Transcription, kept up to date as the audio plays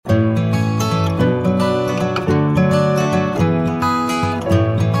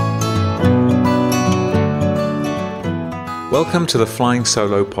Welcome to the Flying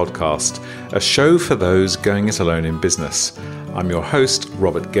Solo podcast, a show for those going it alone in business. I'm your host,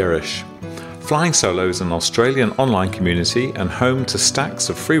 Robert Gerrish. Flying Solo is an Australian online community and home to stacks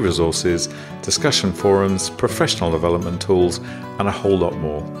of free resources, discussion forums, professional development tools, and a whole lot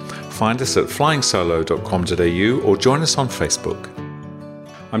more. Find us at flyingsolo.com.au or join us on Facebook.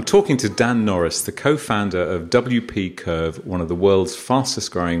 I'm talking to Dan Norris, the co-founder of WP Curve, one of the world's fastest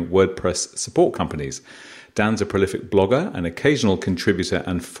growing WordPress support companies. Dan's a prolific blogger, an occasional contributor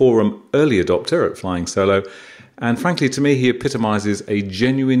and forum early adopter at Flying Solo. And frankly, to me, he epitomizes a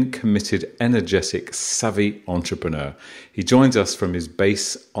genuine, committed, energetic, savvy entrepreneur. He joins us from his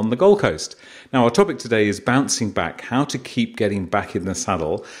base on the Gold Coast. Now, our topic today is bouncing back, how to keep getting back in the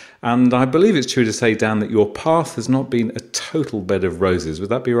saddle. And I believe it's true to say, Dan, that your path has not been a total bed of roses. Would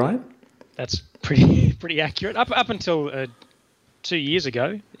that be right? That's pretty accurate. Up until 2 years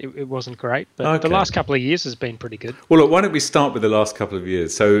ago, it wasn't great, but The last couple of years has been pretty good. Well, look, why don't we start with the last couple of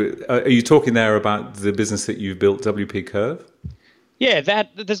years? So are you talking there about the business that you've built, WP Curve? Yeah,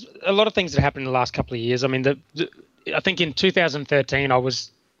 there's a lot of things that happened in the last couple of years. I mean, I think in 2013,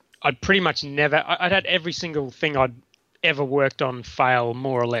 I'd pretty much I'd had every single thing I'd ever worked on fail,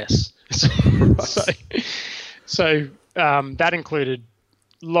 more or less. So that included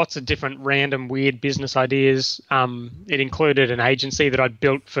lots of different random weird business ideas. It included an agency that I'd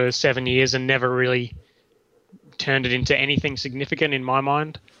built for 7 years and never really turned it into anything significant in my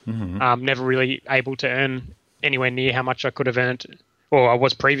mind. Mm-hmm. Never really able to earn anywhere near how much I could have earned or I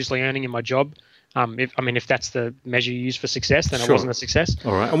was previously earning in my job. If that's the measure you use for success, then It wasn't a success.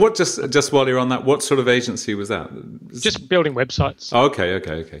 All right. And what just while you're on that, what sort of agency was that? Just building websites. Oh, okay.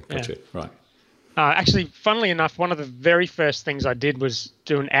 Gotcha. Yeah. Right. Actually, funnily enough, one of the very first things I did was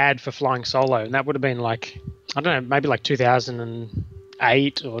do an ad for Flying Solo, and that would have been maybe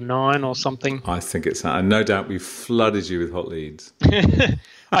 2008 or 9 or something. I think it's that. And no doubt we flooded you with hot leads.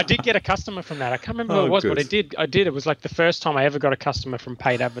 I did get a customer from that. I can't remember what it was, but I did. It was like the first time I ever got a customer from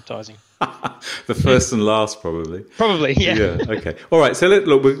paid advertising. The first and last, probably. Probably, yeah. Yeah. Okay. All right. So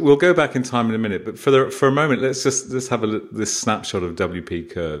we'll go back in time in a minute, but for a moment, let's have this snapshot of WP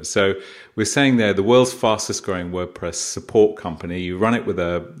Curve. So we're saying there, the world's fastest growing WordPress support company. You run it with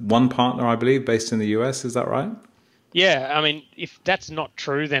one partner, I believe, based in the US. Is that right? Yeah, I mean, if that's not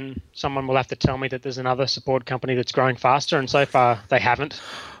true, then someone will have to tell me that there's another support company that's growing faster, and so far they haven't.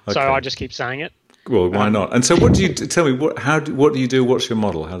 Okay. So I just keep saying it. Well, why not? And so, what do you tell me? What do you do? What's your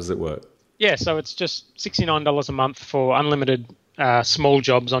model? How does it work? Yeah, so it's just $69 a month for unlimited small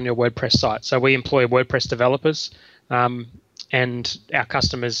jobs on your WordPress site. So we employ WordPress developers, and our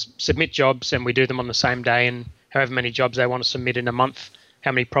customers submit jobs, and we do them on the same day. And however many jobs they want to submit in a month,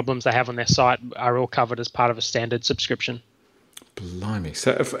 how many problems they have on their site are all covered as part of a standard subscription. Blimey.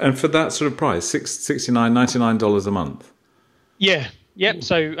 So, and for that sort of price, $99 a month? Yeah. Yep. Ooh.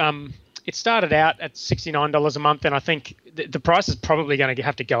 So it started out at $69 a month, and I think the price is probably going to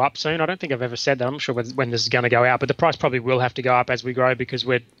have to go up soon. I don't think I've ever said that. I'm not sure when this is going to go out, but the price probably will have to go up as we grow because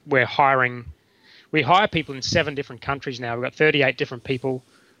we're hiring. We hire people in 7 different countries now. We've got 38 different people,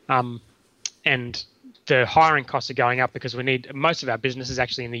 and the hiring costs are going up because most of our business is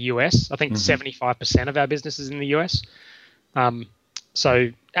actually in the US. I think 75% of our business is in the US. So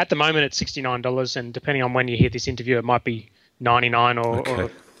at the moment it's $69, and depending on when you hear this interview, it might be $99 or a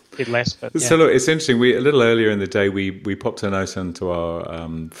bit less. But, yeah. So look, it's interesting. A little earlier in the day, we popped a note onto our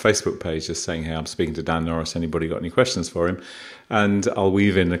Facebook page just saying, hey, I'm speaking to Dan Norris. Anybody got any questions for him? And I'll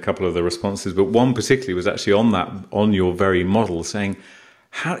weave in a couple of the responses. But one particularly was actually on your very model saying,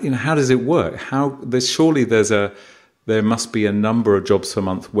 how does it work? There must be a number of jobs per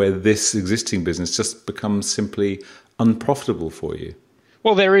month where this existing business just becomes simply unprofitable for you.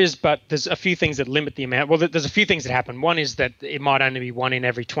 Well, there is, but there's a few things that limit the amount. Well, there's a few things that happen. One is that it might only be 1 in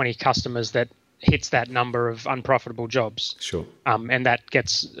every 20 customers that hits that number of unprofitable jobs. Sure. And that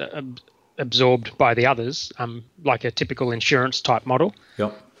gets absorbed by the others, like a typical insurance type model.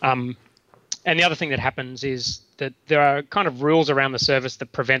 Yep. And the other thing that happens is that there are kind of rules around the service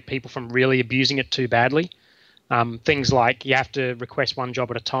that prevent people from really abusing it too badly. Things like you have to request 1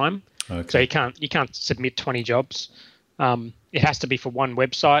 job at a time. Okay. So you can't submit 20 jobs. It has to be for 1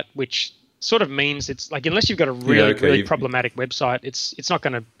 website, which sort of means it's like unless you've got a really problematic website, it's not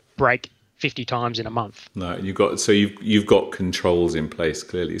going to break 50 times in a month. No, you've got controls in place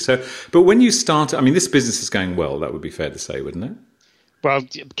clearly. So, but when you start, I mean, this business is going well. That would be fair to say, wouldn't it? Well,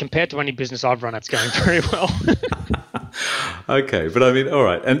 compared to any business I've run, it's going very well. Okay, but I mean, all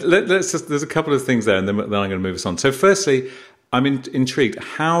right. And there's a couple of things there, and then I'm going to move us on. So firstly, I'm intrigued.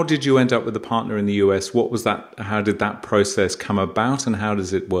 How did you end up with a partner in the US? What was that? How did that process come about, and how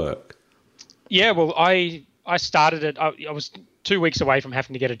does it work? Yeah, well, I I started it. I was 2 weeks away from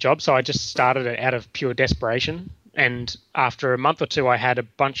having to get a job, so I just started it out of pure desperation. And after a month or two, I had a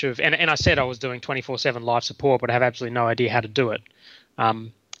bunch of, and I said I was doing 24/7 live support, but I have absolutely no idea how to do it.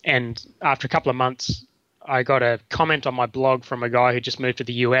 And after a couple of months, I got a comment on my blog from a guy who just moved to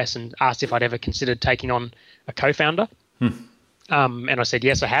the US and asked if I'd ever considered taking on a co-founder. And I said,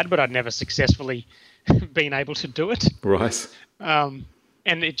 yes, I had, but I'd never successfully been able to do it. Right. And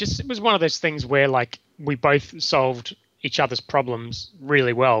it was one of those things where like we both solved each other's problems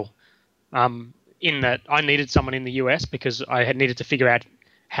really well. In that I needed someone in the US because I had needed to figure out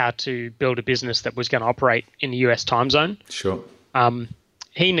how to build a business that was going to operate in the US time zone. Sure.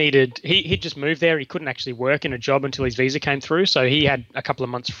 He'd just moved there. He couldn't actually work in a job until his visa came through. So he had a couple of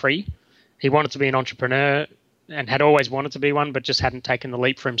months free. He wanted to be an entrepreneur and had always wanted to be one, but just hadn't taken the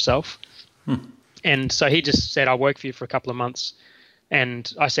leap for himself. And so he just said, I'll work for you for a couple of months.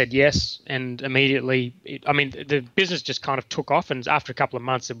 And I said yes, and immediately, the business just kind of took off. And after a couple of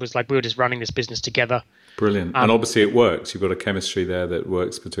months, it was like we were just running this business together. Brilliant. And obviously it works. You've got a chemistry there that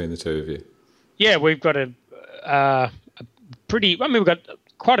works between the two of you. Yeah, we've got we've got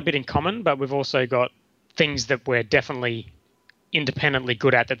quite a bit in common, but we've also got things that we're definitely independently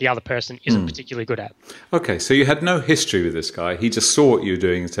good at that the other person isn't particularly good at. Okay, so you had no history with this guy. He just saw what you were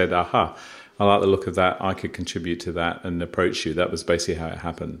doing and said, aha, I like the look of that. I could contribute to that and approach you. That was basically how it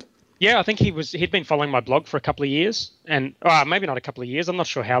happened. Yeah, I think he'd been following my blog for a couple of years, and maybe not a couple of years. I'm not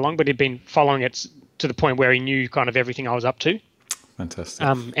sure how long, but he'd been following it to the point where he knew kind of everything I was up to. Fantastic.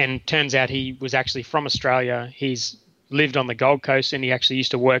 And turns out he was actually from Australia. He's lived on the Gold Coast, and he actually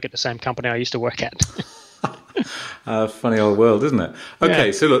used to work at the same company I used to work at. Funny old world, isn't it? Okay,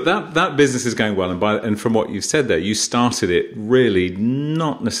 Yeah. so look, that business is going well, and from what you've said there, you started it really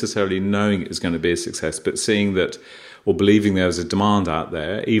not necessarily knowing it was going to be a success, but seeing that or believing there was a demand out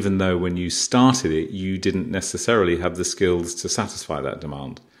there, even though when you started it, you didn't necessarily have the skills to satisfy that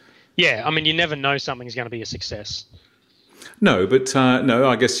demand. Yeah, you never know something's going to be a success. No, but no,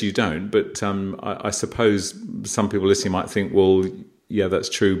 I guess you don't. But I suppose some people listening might think, well, yeah, that's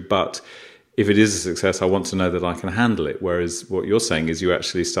true, but if it is a success, I want to know that I can handle it. Whereas what you're saying is you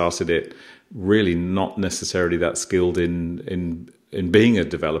actually started it really not necessarily that skilled in being a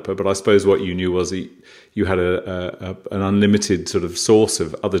developer. But I suppose what you knew was that you had an unlimited sort of source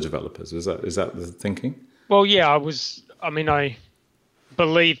of other developers. Is that the thinking? Well, yeah, I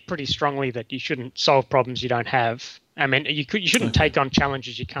believe pretty strongly that you shouldn't solve problems you don't have. You shouldn't take on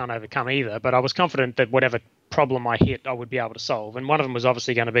challenges you can't overcome either. But I was confident that whatever problem I hit, I would be able to solve. And one of them was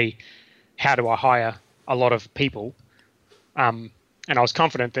obviously going to be, how do I hire a lot of people? And I was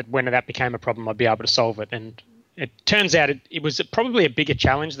confident that when that became a problem, I'd be able to solve it. And it turns out it was probably a bigger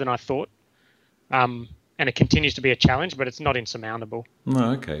challenge than I thought. And it continues to be a challenge, but it's not insurmountable.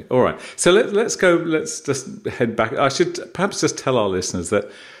 No, okay. All right. So let's go. Let's just head back. I should perhaps just tell our listeners that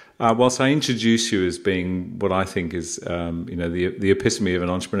whilst I introduce you as being what I think is the epitome of an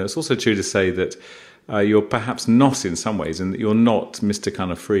entrepreneur, it's also true to say that you're perhaps not in some ways, and that you're not Mr.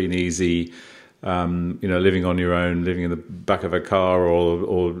 kind of free and easy, living on your own, living in the back of a car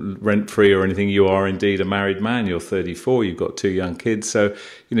or rent-free or anything. You are indeed a married man. You're 34. You've got 2 young kids. So,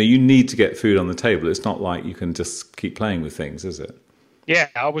 you need to get food on the table. It's not like you can just keep playing with things, is it? Yeah,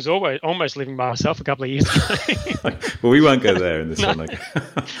 I was almost living by myself a couple of years ago. Well, we won't go there in this one. Okay.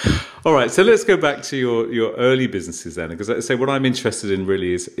 All right, so let's go back to your early businesses then, because I say what I'm interested in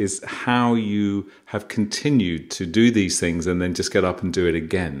really is how you have continued to do these things and then just get up and do it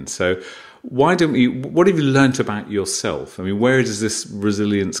again. So what have you learnt about yourself? Where does this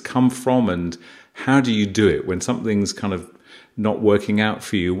resilience come from, and how do you do it when something's kind of not working out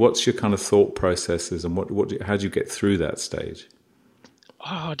for you? What's your kind of thought processes, and how do you get through that stage?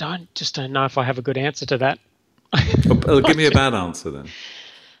 Oh, I don't know if I have a good answer to that. Give me a bad answer then.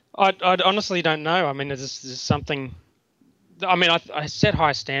 I honestly don't know. There's something. I set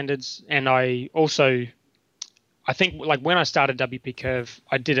high standards, and I think like when I started WP Curve,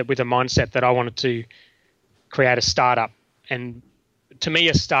 I did it with a mindset that I wanted to create a startup. And to me,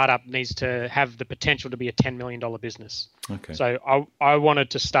 a startup needs to have the potential to be a $10 million business. Okay. So I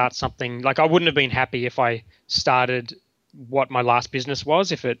wanted to start something. Like I wouldn't have been happy if I started what my last business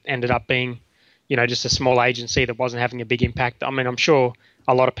was, if it ended up being, just a small agency that wasn't having a big impact. I'm sure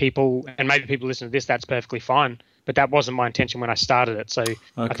a lot of people, and maybe people listen to this, that's perfectly fine, but that wasn't my intention when I started it. So okay.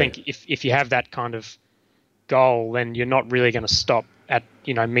 I think if you have that kind of goal, then you're not really going to stop at,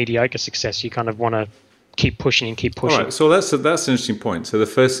 mediocre success. You kind of want to keep pushing and keep pushing. All right, so that's an interesting point. So the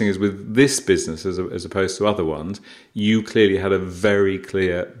first thing is, with this business, as opposed to other ones, you clearly had a very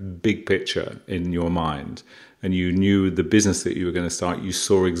clear big picture in your mind. and you knew the business that you were going to start, you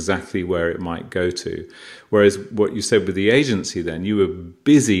saw exactly where it might go to. Whereas what you said with the agency, then you were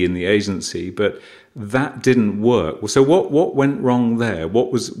busy in the agency, but that didn't work. So what went wrong there?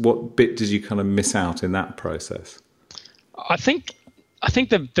 What bit did you kind of miss out in that process? I think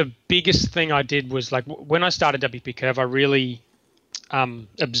the biggest thing I did was, like, when I started WP Curve, I really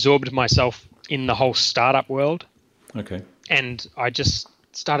absorbed myself in the whole startup world. Okay. And I just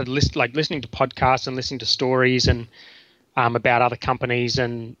started listening to podcasts and listening to stories and about other companies,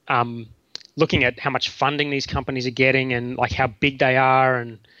 and looking at how much funding these companies are getting, and like how big they are,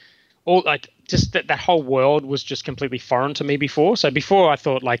 and all, like, just that whole world was just completely foreign to me before. So before, I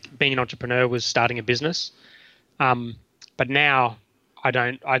thought like being an entrepreneur was starting a business, but now I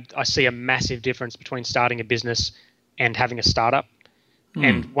don't. I see a massive difference between starting a business and having a startup.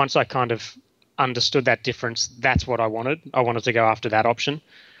 And once I kind of understood that difference, that's what I wanted. I wanted to go after that option.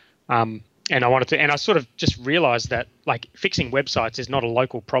 And I sort of just realized that, like, fixing websites is not a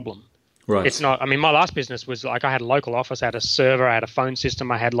local problem. Right. It's not. I mean, my last business was like, I had a local office, I had a server, I had a phone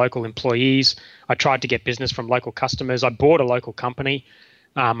system, I had local employees. I tried to get business from local customers. I bought a local company.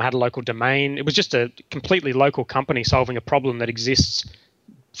 I had a local domain. It was just a completely local company solving a problem that exists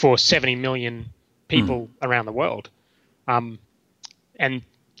for 70 million people around the world. And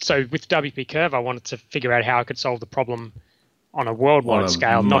so with WP Curve, I wanted to figure out how I could solve the problem on a worldwide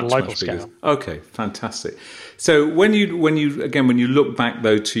scale, not a local scale. Okay, fantastic. So when you look back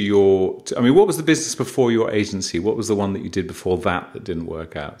though what was the business before your agency? What was the one that you did before that didn't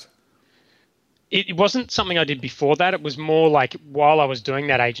work out? It wasn't something I did before that. It was more like, while I was doing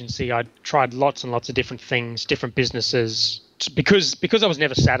that agency, I tried lots and lots of different things, different businesses. Because I was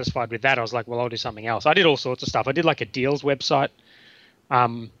never satisfied with that, I was like, well, I'll do something else. I did all sorts of stuff. I did like a deals website.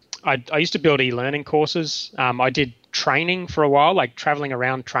 I used to build e-learning courses. I did training for a while, like traveling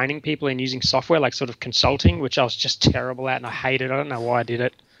around training people and using software, like sort of consulting, which I was just terrible at and I hated. I don't know why I did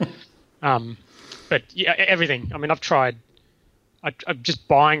it. But yeah, everything. I mean, I'm just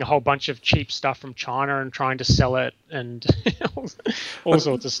buying a whole bunch of cheap stuff from China and trying to sell it, and all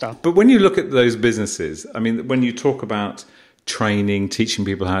sorts of stuff. But when you look at those businesses, I mean, when you talk about training, teaching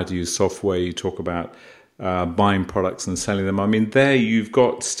people how to use software, you talk about buying products and selling them. I mean, there you've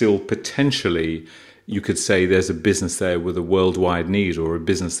got still potentially, you could say there's a business there with a worldwide need, or a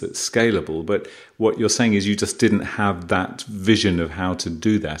business that's scalable. But what you're saying is you just didn't have that vision of how to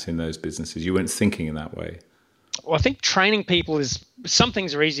do that in those businesses. You weren't thinking in that way. Well, I think training people is, some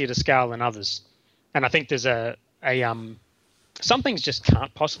things are easier to scale than others. And I think there's some things just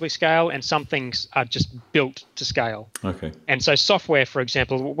can't possibly scale, and some things are just built to scale. Okay. And so software, for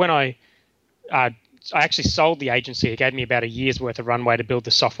example, when I actually sold the agency, it gave me about a year's worth of runway to build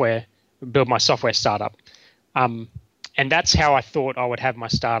my software startup. And that's how I thought I would have my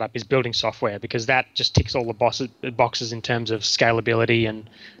startup, is building software, because that just ticks all the boxes in terms of scalability, and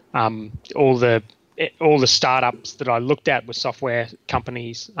all the startups that I looked at were software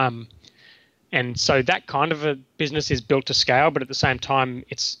companies. And so that kind of a business is built to scale, but at the same time,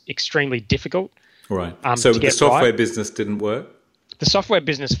 it's extremely difficult. Right. So the software business didn't work? The software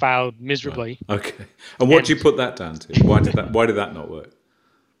business failed miserably. Right. Okay. And what do you put that down to? Why did that not work?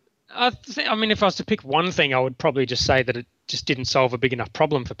 I mean, if I was to pick one thing, I would probably just say that it just didn't solve a big enough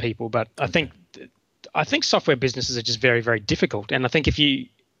problem for people. But I think software businesses are just very, very difficult. And I think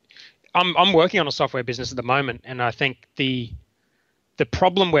I'm working on a software business at the moment, and I think the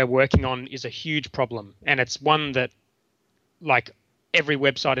problem we're working on is a huge problem, and it's one that, like, every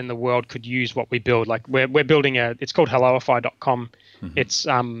website in the world could use what we build. Like, we're building it's called helloify.com. Mm-hmm. It's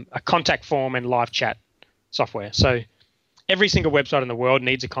a contact form and live chat software. So every single website in the world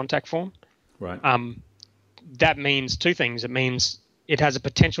needs a contact form. Right. That means two things. It means it has a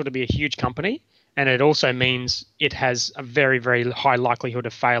potential to be a huge company, and it also means it has a very, very high likelihood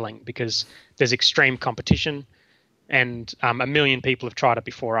of failing, because there's extreme competition, and 1 million people have tried it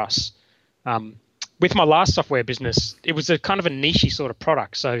before us. With my last software business, it was a kind of a niche sort of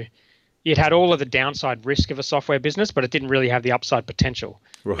product. So it had all of the downside risk of a software business, but it didn't really have the upside potential.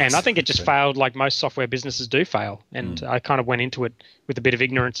 Right. And I think it just failed, like most software businesses do fail. And I kind of went into it with a bit of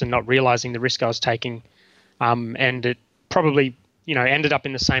ignorance and not realizing the risk I was taking. And it probably, ended up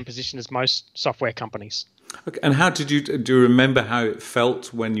in the same position as most software companies. Okay. And how do you remember how it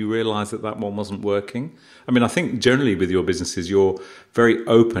felt when you realized that one wasn't working? I mean, I think generally with your businesses, you're very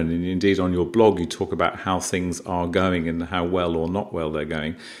open, and indeed on your blog, you talk about how things are going and how well or not well they're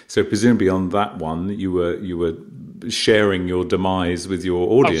going. So presumably on that one, you were sharing your demise with your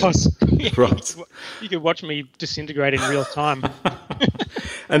audience. Yeah, right. You could watch me disintegrate in real time.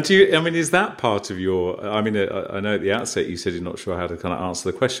 And do you, I mean, is that part of your, I mean, I know at the outset you said you're not sure how to kind of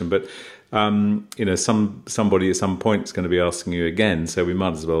answer the question, but, you know, somebody at some point is going to be asking you again, so we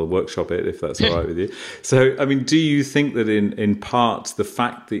might as well workshop it if that's all right with you. So, I mean, do you think that in part the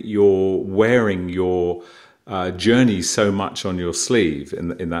fact that you're wearing your journey so much on your sleeve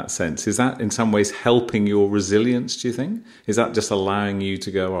in that sense, is that in some ways helping your resilience, do you think? Is that just allowing you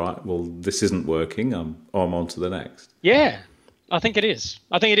to go, all right, well, this isn't working, I'm on to the next? Yeah, I think it is.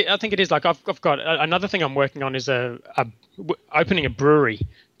 I think it is. Like I've got another thing I'm working on is opening a brewery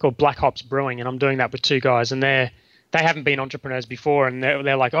called Black Hops Brewing, and I'm doing that with two guys, and they haven't been entrepreneurs before, and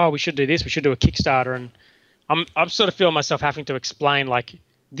they're like, oh, we should do this, we should do a Kickstarter, and I'm sort of feeling myself having to explain, like,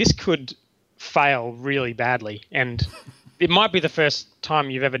 this could fail really badly, and it might be the first time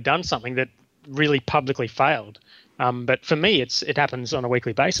you've ever done something that really publicly failed. But for me, it happens on a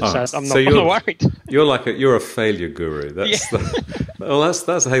weekly basis, so I'm not worried. You're a failure guru. That's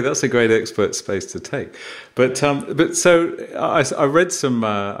that's a great expert space to take. But so I read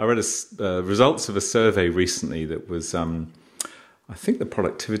results of a survey recently that was I think the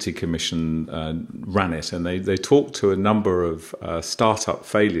Productivity Commission ran it, and they talked to a number of startup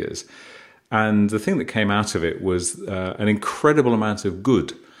failures, and the thing that came out of it was an incredible amount of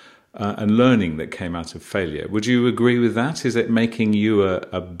good. And learning that came out of failure. Would you agree with that? Is it making you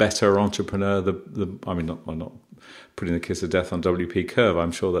a better entrepreneur? I mean, I'm not putting the kiss of death on WP Curve.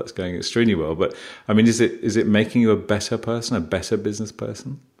 I'm sure that's going extremely well. But I mean, is it making you a better person, a better business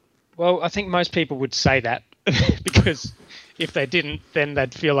person? Well, I think most people would say that because if they didn't, then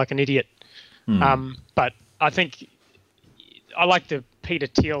they'd feel like an idiot. But I think I like the Peter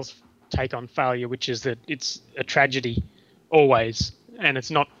Thiel's take on failure, which is that it's a tragedy always. And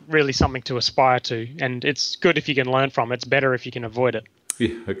it's not really something to aspire to. And it's good if you can learn from it. It's better if you can avoid it.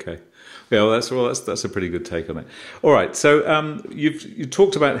 Yeah, okay. Yeah, well, that's a pretty good take on it. All right, so you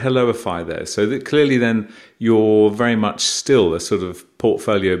talked about Helloify there. So that clearly then you're very much still a sort of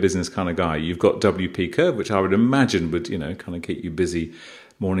portfolio business kind of guy. You've got WP Curve, which I would imagine would, kind of keep you busy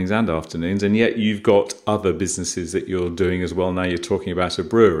mornings and afternoons. And yet you've got other businesses that you're doing as well. Now you're talking about a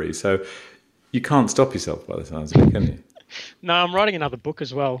brewery. So you can't stop yourself by the sounds of it, can you? No, I'm writing another book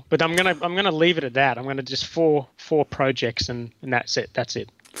as well, but I'm gonna leave it at that. I'm gonna just four projects, and that's it. That's it.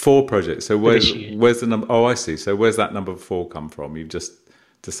 4 projects. So where's the number? Oh, I see. So where's that number 4 come from? You've just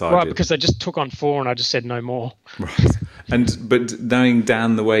decided. Right, because I just took on 4 and I just said no more. Right. But knowing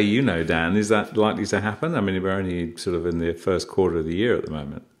Dan the way you know Dan, is that likely to happen? I mean, we're only sort of in the first quarter of the year at the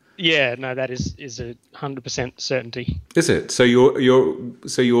moment. Yeah, no, that is a 100% certainty. Is it? So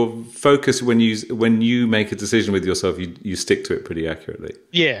your focus when you make a decision with yourself, you stick to it pretty accurately.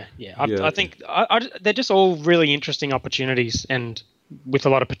 Yeah. I think they're just all really interesting opportunities, and with a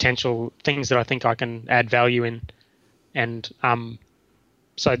lot of potential things that I think I can add value in, and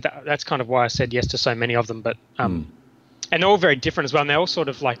so that's kind of why I said yes to so many of them. But and they're all very different as well. And they're all sort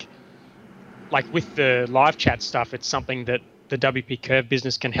of like with the live chat stuff, it's something that the WP Curve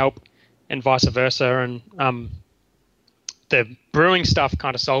business can help, and vice versa. And the brewing stuff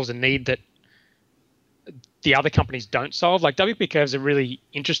kind of solves a need that the other companies don't solve. Like WP Curve is a really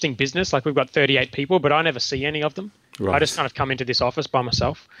interesting business. Like we've got 38 people, but I never see any of them. Right. I just kind of come into this office by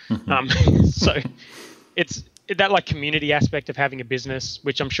myself. So it's that like community aspect of having a business,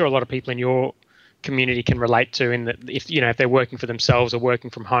 which I'm sure a lot of people in your community can relate to, in that if they're working for themselves or working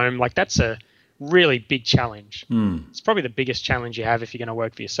from home, like that's a really big challenge. It's probably the biggest challenge you have if you're going to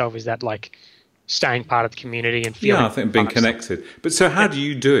work for yourself, is that like staying part of the community and feeling. Yeah, I think being connected. But so how do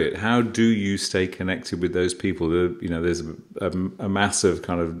you do it? How do you stay connected with those people? There's a massive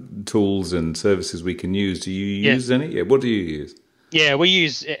kind of tools and services we can use. Do you use any? Yeah. What do you use? Yeah, we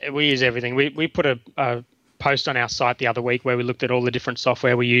use everything. We put a post on our site the other week where we looked at all the different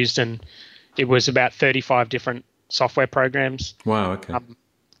software we used, and it was about 35 different software programs. Wow. Okay.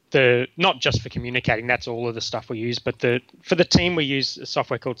 Not just for communicating, that's all of the stuff we use, but for the team we use a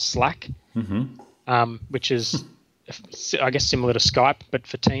software called Slack, which is I guess similar to Skype but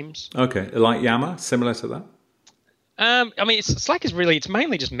for Teams. Okay, like Yammer, similar to that. I mean, Slack is really, it's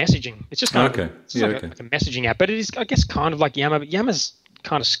mainly just messaging. It's just kind of like a messaging app, but it is, I guess, kind of like Yammer, but Yammer's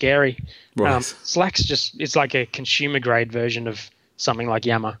kind of scary. Right. Slack's it's like a consumer grade version of something like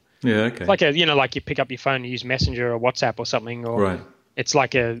Yammer. Yeah. Okay. It's like like you pick up your phone and use Messenger or WhatsApp or something, or right. It's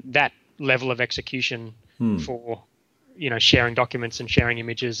like that level of execution for, sharing documents and sharing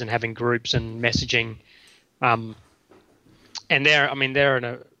images and having groups and messaging. And they're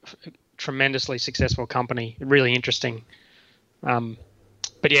a tremendously successful company, really interesting.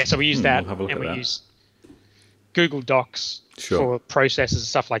 But yeah, so we use that, and we use Google Docs Sure. for processes and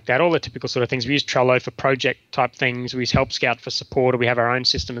stuff like that, all the typical sort of things. We use Trello for project type things. We use Help Scout for support, or we have our own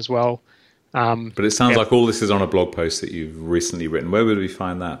system as well. But it sounds like all this is on a blog post that you've recently written. Where would we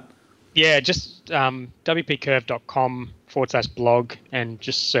find that? Yeah, just wpcurve.com/blog and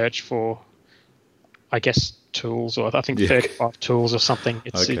just search for, I guess, tools, or I think 35 tools or something.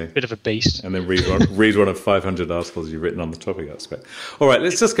 It's a bit of a beast. And then read one of 500 articles you've written on the topic, I expect. All right,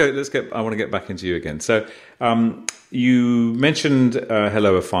 let's get. I want to get back into you again. So you mentioned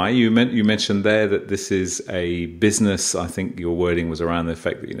Helloify. You mentioned there that this is a business. I think your wording was around the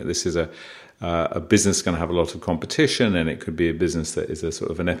fact that this is a business going to have a lot of competition, and it could be a business that is a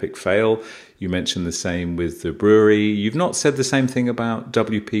sort of an epic fail. You mentioned the same with the brewery. You've not said the same thing about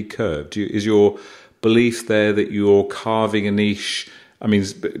WP Curve. Is your belief there that you're carving a niche? I mean,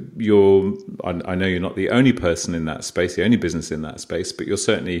 I know you're not the only person in that space, the only business in that space, but you're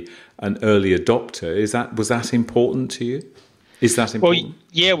certainly an early adopter. Was that important to you? Is that important? Well,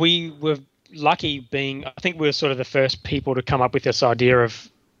 yeah, we were lucky I think we were sort of the first people to come up with this idea of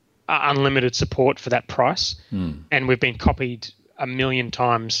unlimited support for that price. And we've been copied a million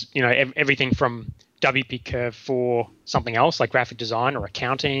times, everything from WP Curve for something else like graphic design or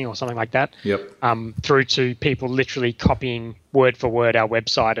accounting or something like that. Yep. Through to people literally copying word for word our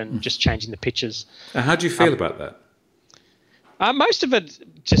website and just changing the pictures. How do you feel about that? Most of it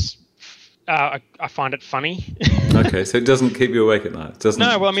just, I find it funny. Okay, so it doesn't keep you awake at night. It doesn't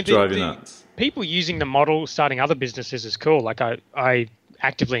drive you nuts. People using the model, starting other businesses is cool. Like I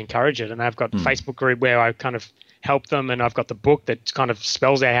actively encourage it, and I've got a Facebook group where I kind of help them, and I've got the book that kind of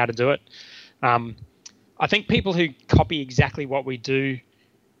spells out how to do it. I think people who copy exactly what we do,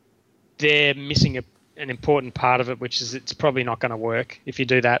 they're missing an important part of it, which is it's probably not going to work if you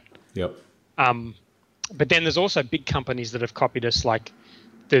do that. Yep. But then there's also big companies that have copied us. Like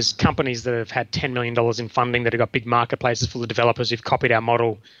there's companies that have had $10 million in funding that have got big marketplaces full of developers who've copied our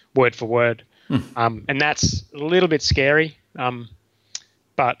model word for word. And that's a little bit scary.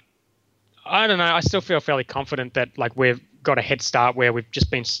 But I don't know. I still feel fairly confident that like we've got a head start where we've just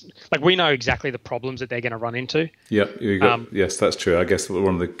been like we know exactly the problems that they're going to run into. Yeah, yes, that's true. I guess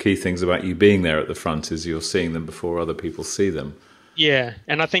one of the key things about you being there at the front is you're seeing them before other people see them. Yeah,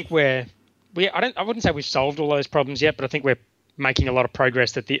 and I think I wouldn't say we've solved all those problems yet, but I think we're making a lot of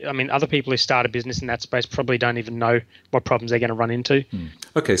progress. Other people who start a business in that space probably don't even know what problems they're going to run into.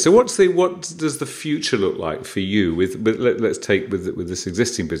 Okay, so what does the future look like for you? Let's take with this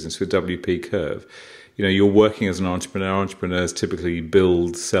existing business with WP Curve. You're working as an entrepreneur. Entrepreneurs typically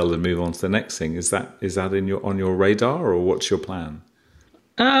build, sell, and move on to the next thing. Is that on your radar, or what's your plan?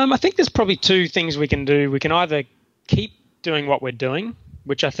 I think there's probably two things we can do. We can either keep doing what we're doing,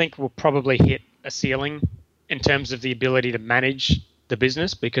 which I think will probably hit a ceiling in terms of the ability to manage the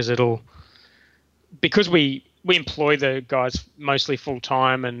business, because we employ the guys mostly full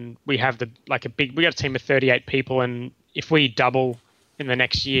time, and we have we got a team of 38 people, and if we double in the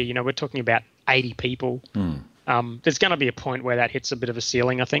next year, we're talking about 80 people. There's going to be a point where that hits a bit of a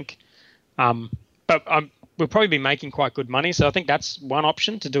ceiling, I think. But we'll probably be making quite good money, so I think that's one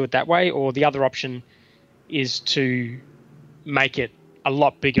option, to do it that way. Or the other option is to make it a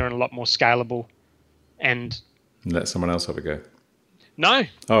lot bigger and a lot more scalable, and let someone else have a go. No.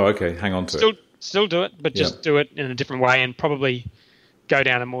 Oh, okay. Hang on to it. Still do it, but just do it in a different way, and probably go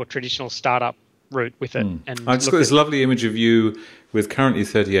down a more traditional startup route with it. And I just got this lovely image of you with currently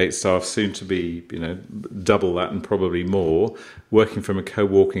 38 staff, soon to be, double that and probably more, working from a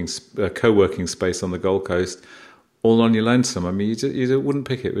co-working space on the Gold Coast, all on your lonesome. I mean, you wouldn't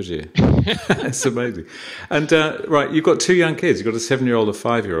pick it, would you? It's amazing. And right, you've got two young kids. You've got a 7-year-old, a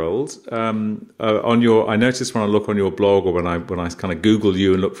 5-year-old. I noticed when I look on your blog, or when I kind of Google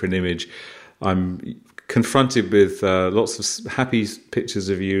you and look for an image, I'm confronted with lots of happy pictures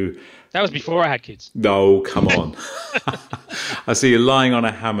of you. That was before I had kids. No, come on. I see you lying on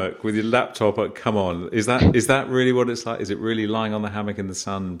a hammock with your laptop. Come on. Is that really what it's like? Is it really lying on the hammock in the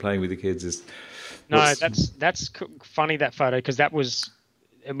sun and playing with the kids? No, that's funny, that photo, because it was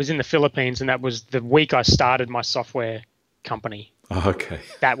in the Philippines, and that was the week I started my software company. Oh, okay.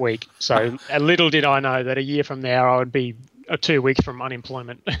 That week. So little did I know that a year from there I would be 2 weeks from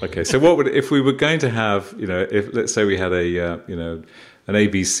unemployment. Okay, so if we were going to have, if let's say we had an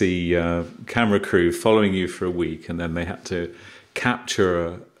ABC camera crew following you for a week, and then they had to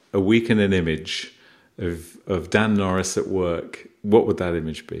capture a week in an image of Dan Norris at work, what would that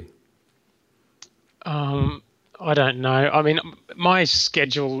image be? I don't know. I mean, my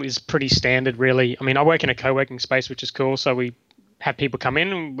schedule is pretty standard, really. I mean, I work in a co-working space, which is cool. So we have people come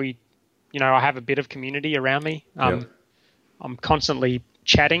in, and I have a bit of community around me. I'm constantly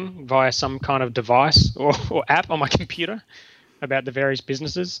chatting via some kind of device or app on my computer about the various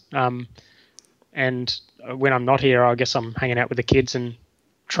businesses. And when I'm not here, I guess I'm hanging out with the kids and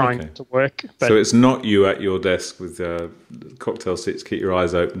trying to work. But so it's not you at your desk with cocktail sticks, keep your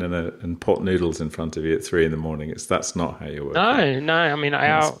eyes open, and pot noodles in front of you at 3 a.m. That's not how you work. No. I mean,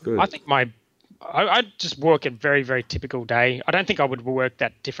 I think I just work a very, very typical day. I don't think I would work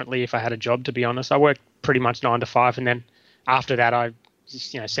that differently if I had a job, to be honest. I work pretty much 9 to 5, and then after that, I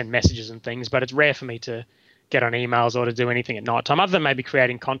just, send messages and things. But it's rare for me to get on emails or to do anything at night time, other than maybe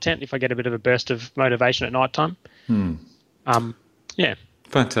creating content if I get a bit of a burst of motivation at night time. Yeah.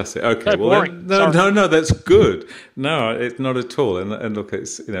 Fantastic. Okay. So well, boring. No, that's good. No, it's not at all. And look,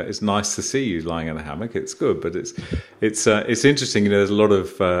 it's it's nice to see you lying in a hammock. It's good, but it's interesting. There's a lot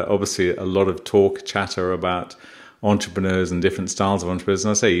of obviously a lot of chatter about entrepreneurs and different styles of entrepreneurs.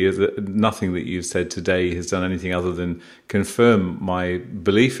 And I say nothing that you've said today has done anything other than confirm my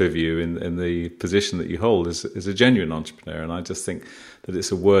belief of you in the position that you hold as a genuine entrepreneur. And I just think that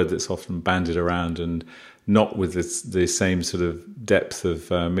it's a word that's often bandied around and not with the same sort of depth of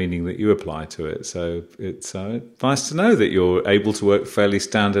meaning that you apply to it. So it's nice to know that you're able to work fairly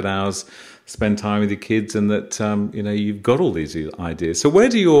standard hours, spend time with your kids, and that you've got all these ideas. So where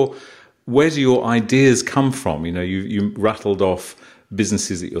do your ideas come from? You rattled off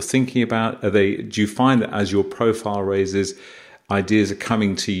businesses that you're thinking about. Do you find that as your profile raises, ideas are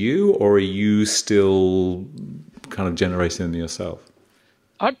coming to you, or are you still kind of generating them yourself?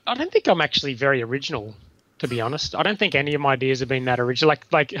 I don't think I'm actually very original, to be honest. I don't think any of my ideas have been that original.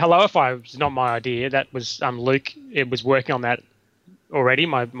 Like Helloify was not my idea. That was Luke. It was working on that already,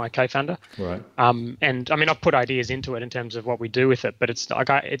 my co-founder. Right. And I mean, I've put ideas into it in terms of what we do with it, but it's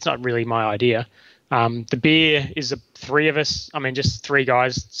not really my idea. The beer is 3 of us. I mean, just 3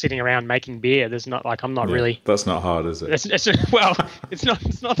 guys sitting around making beer. There's not I'm not really. That's not hard, is it? It's not.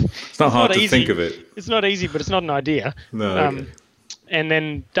 It's not hard to easy. think of it. It's not easy, but it's not an idea. No. Okay. And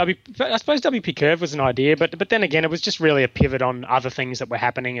then I suppose WP Curve was an idea, but then again, it was just really a pivot on other things that were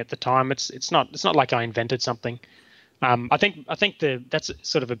happening at the time. It's not like I invented something. I think that's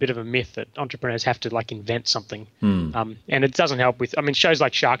sort of a bit of a myth that entrepreneurs have to invent something. And it doesn't help with. I mean, shows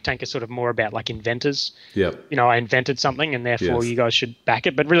like Shark Tank are sort of more about inventors. Yeah. I invented something, and therefore you guys should back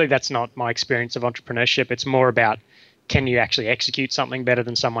it. But really, that's not my experience of entrepreneurship. It's more about, can you actually execute something better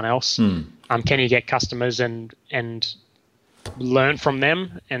than someone else? Can you get customers and learn from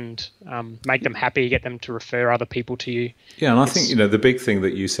them and make them happy, get them to refer other people to you. Yeah, and I think the big thing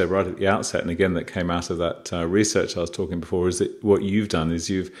that you said right at the outset, and again that came out of that research I was talking before, is that what you've done is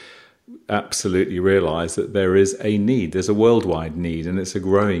you've absolutely realised that there is a need. There's a worldwide need, and it's a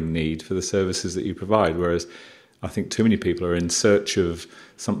growing need for the services that you provide. Whereas I think too many people are in search of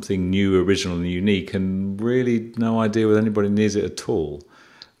something new, original, and unique, and really no idea whether anybody needs it at all.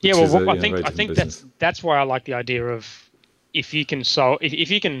 Yeah, well, I think that's why I like the idea of, if you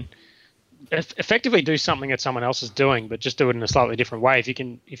can effectively do something that someone else is doing, but just do it in a slightly different way.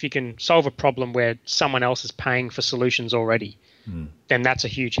 If you can solve a problem where someone else is paying for solutions already, then that's a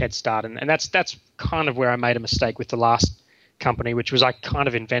huge head start. And that's kind of where I made a mistake with the last company, which was I kind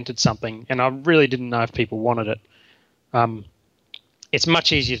of invented something, and I really didn't know if people wanted it. It's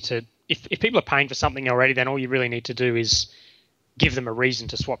much easier to if people are paying for something already, then all you really need to do is give them a reason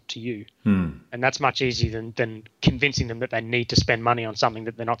to swap to you. And that's much easier than convincing them that they need to spend money on something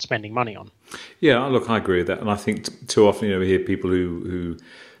that they're not spending money on. Yeah, look, I agree with that. And I think too often we hear people who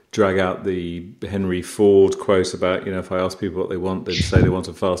drag out the Henry Ford quote about, if I ask people what they want, they'd say they want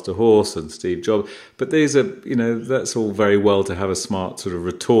a faster horse, and Steve Jobs. But there's that's all very well to have a smart sort of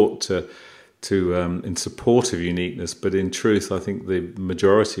retort to in support of uniqueness. But in truth, I think the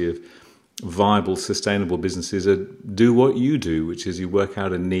majority of viable, sustainable businesses do what you do, which is you work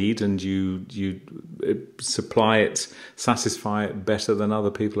out a need and you supply it, satisfy it better than other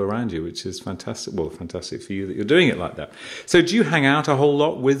people around you, which is fantastic. Well, fantastic for you that you're doing it like that. So do you hang out a whole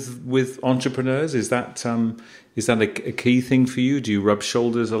lot with entrepreneurs? Is that a key thing for you? Do you rub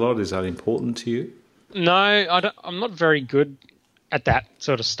shoulders a lot? Is that important to you? No, I'm not very good at that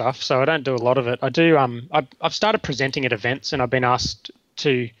sort of stuff, so I don't do a lot of it. I do. I've started presenting at events, and I've been asked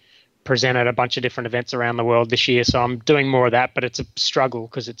to present at a bunch of different events around the world this year, so I'm doing more of that, but it's a struggle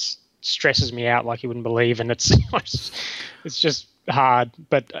because it stresses me out like you wouldn't believe, and it's just hard.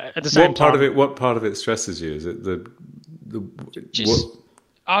 But at the same time, what part of it stresses you? Is it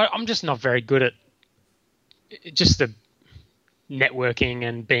I'm just not very good at just the networking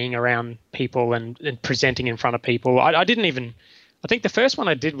and being around people and presenting in front of people. I think the first one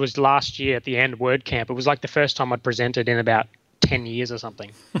I did was last year at the end WordCamp. It was like the first time I'd presented in about 10 years or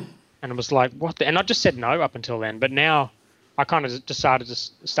something. And it was like, what? And I just said no up until then. But now I kind of decided to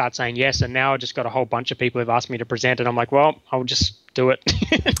start saying yes, and now I just got a whole bunch of people who've asked me to present, and I'm like, well, I'll just do it.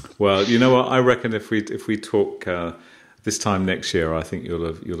 Well, you know what? I reckon if we talk this time next year, I think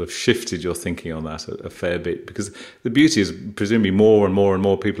you'll have shifted your thinking on that a fair bit, because the beauty is presumably more and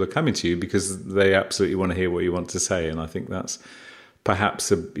more people are coming to you because they absolutely want to hear what you want to say, and I think that's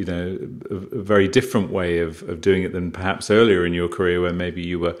perhaps a very different way of doing it than perhaps earlier in your career, where maybe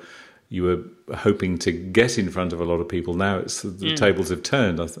you were hoping to get in front of a lot of people. Now it's the tables have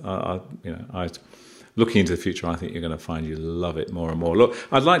turned. Looking into the future, I think you're going to find you love it more and more. Look,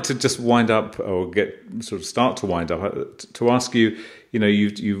 I'd like to just wind up, or start to wind up, to ask you.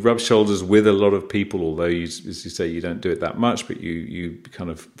 You rub shoulders with a lot of people, although as you say, you don't do it that much, but you kind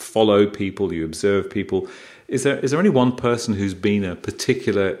of follow people, you observe people. Is there any one person who's been a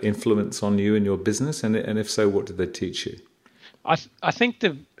particular influence on you in your business, and if so, what did they teach you? I think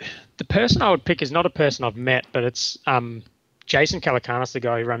the person I would pick is not a person I've met, but it's Jason Calacanis, the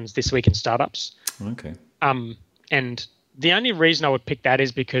guy who runs This Week in Startups. Okay. And the only reason I would pick that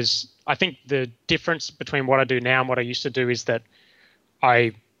is because I think the difference between what I do now and what I used to do is that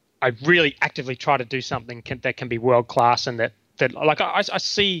I really actively try to do something that can be world class, and that like I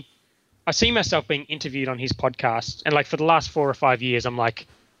see myself being interviewed on his podcast, and like for the last 4 or 5 years, I'm like,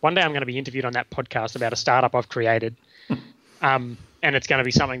 one day I'm going to be interviewed on that podcast about a startup I've created. And it's going to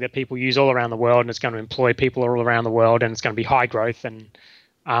be something that people use all around the world, and it's going to employ people all around the world, and it's going to be high growth, and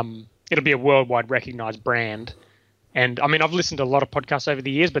it'll be a worldwide recognized brand. And I mean, I've listened to a lot of podcasts over the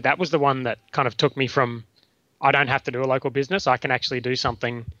years, but that was the one that kind of took me from, I don't have to do a local business. I can actually do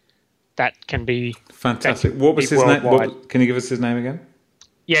something that can be fantastic. What was his name? Can you give us his name again?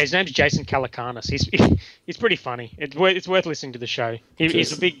 Yeah, his name's Jason Calacanis. He's pretty funny. It's worth listening to the show.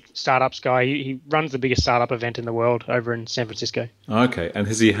 He's a big startups guy. He runs the biggest startup event in the world over in San Francisco. Okay, and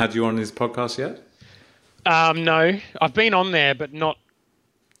has he had you on his podcast yet? No, I've been on there, but not.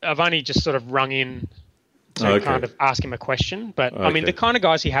 I've only just sort of rung in to kind of ask him a question. But I mean, the kind of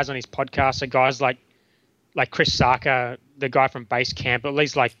guys he has on his podcast are guys like Chris Sacca, the guy from Basecamp, at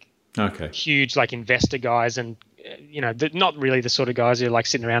least like huge like investor guys, and not really the sort of guys who are like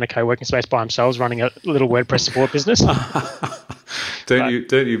sitting around a co-working space by themselves running a little WordPress support business. Don't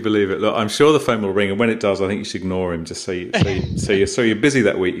you believe it? Look, I'm sure the phone will ring, and when it does, I think you should ignore him. Just say you're busy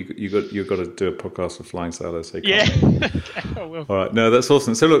that week. You've got to do a podcast with Flying Solo. So yeah. I will. All right. No, that's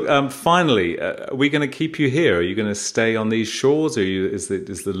awesome. So look, finally, are we going to keep you here? Are you going to stay on these shores? Or is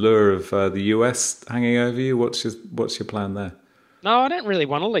the lure of the US hanging over you? What's your plan there? No, I don't really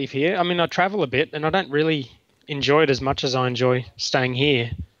want to leave here. I mean, I travel a bit, and I don't really enjoy it as much as I enjoy staying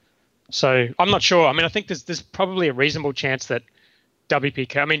here. So I'm not sure. I mean, I think there's probably a reasonable chance that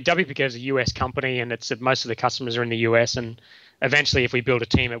WPK is a US company, and most of the customers are in the US, and eventually if we build a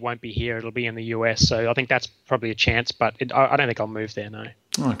team, it won't be here, it'll be in the US. So I think that's probably a chance, but I don't think I'll move there, no.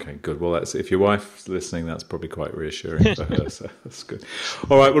 Okay, good. Well, if your wife's listening, that's probably quite reassuring for her, so that's good.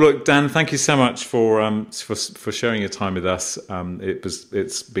 All right, well, look, Dan, thank you so much for sharing your time with us.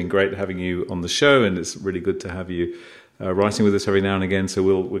 It's been great having you on the show, and it's really good to have you writing with us every now and again, so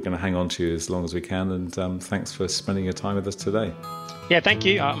we're going to hang on to you as long as we can, and thanks for spending your time with us today. Yeah, thank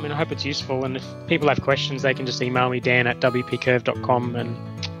you. I mean, I hope it's useful, and if people have questions, they can just email me, dan@wpcurve.com,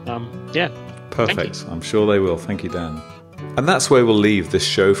 and yeah. Perfect. I'm sure they will. Thank you, Dan. And that's where we'll leave this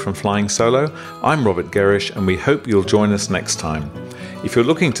show from Flying Solo. I'm Robert Gerrish, and we hope you'll join us next time. If you're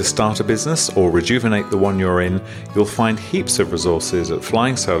looking to start a business or rejuvenate the one you're in, you'll find heaps of resources at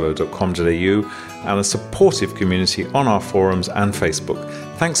flyingsolo.com.au and a supportive community on our forums and Facebook.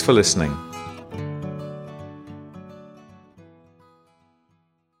 Thanks for listening.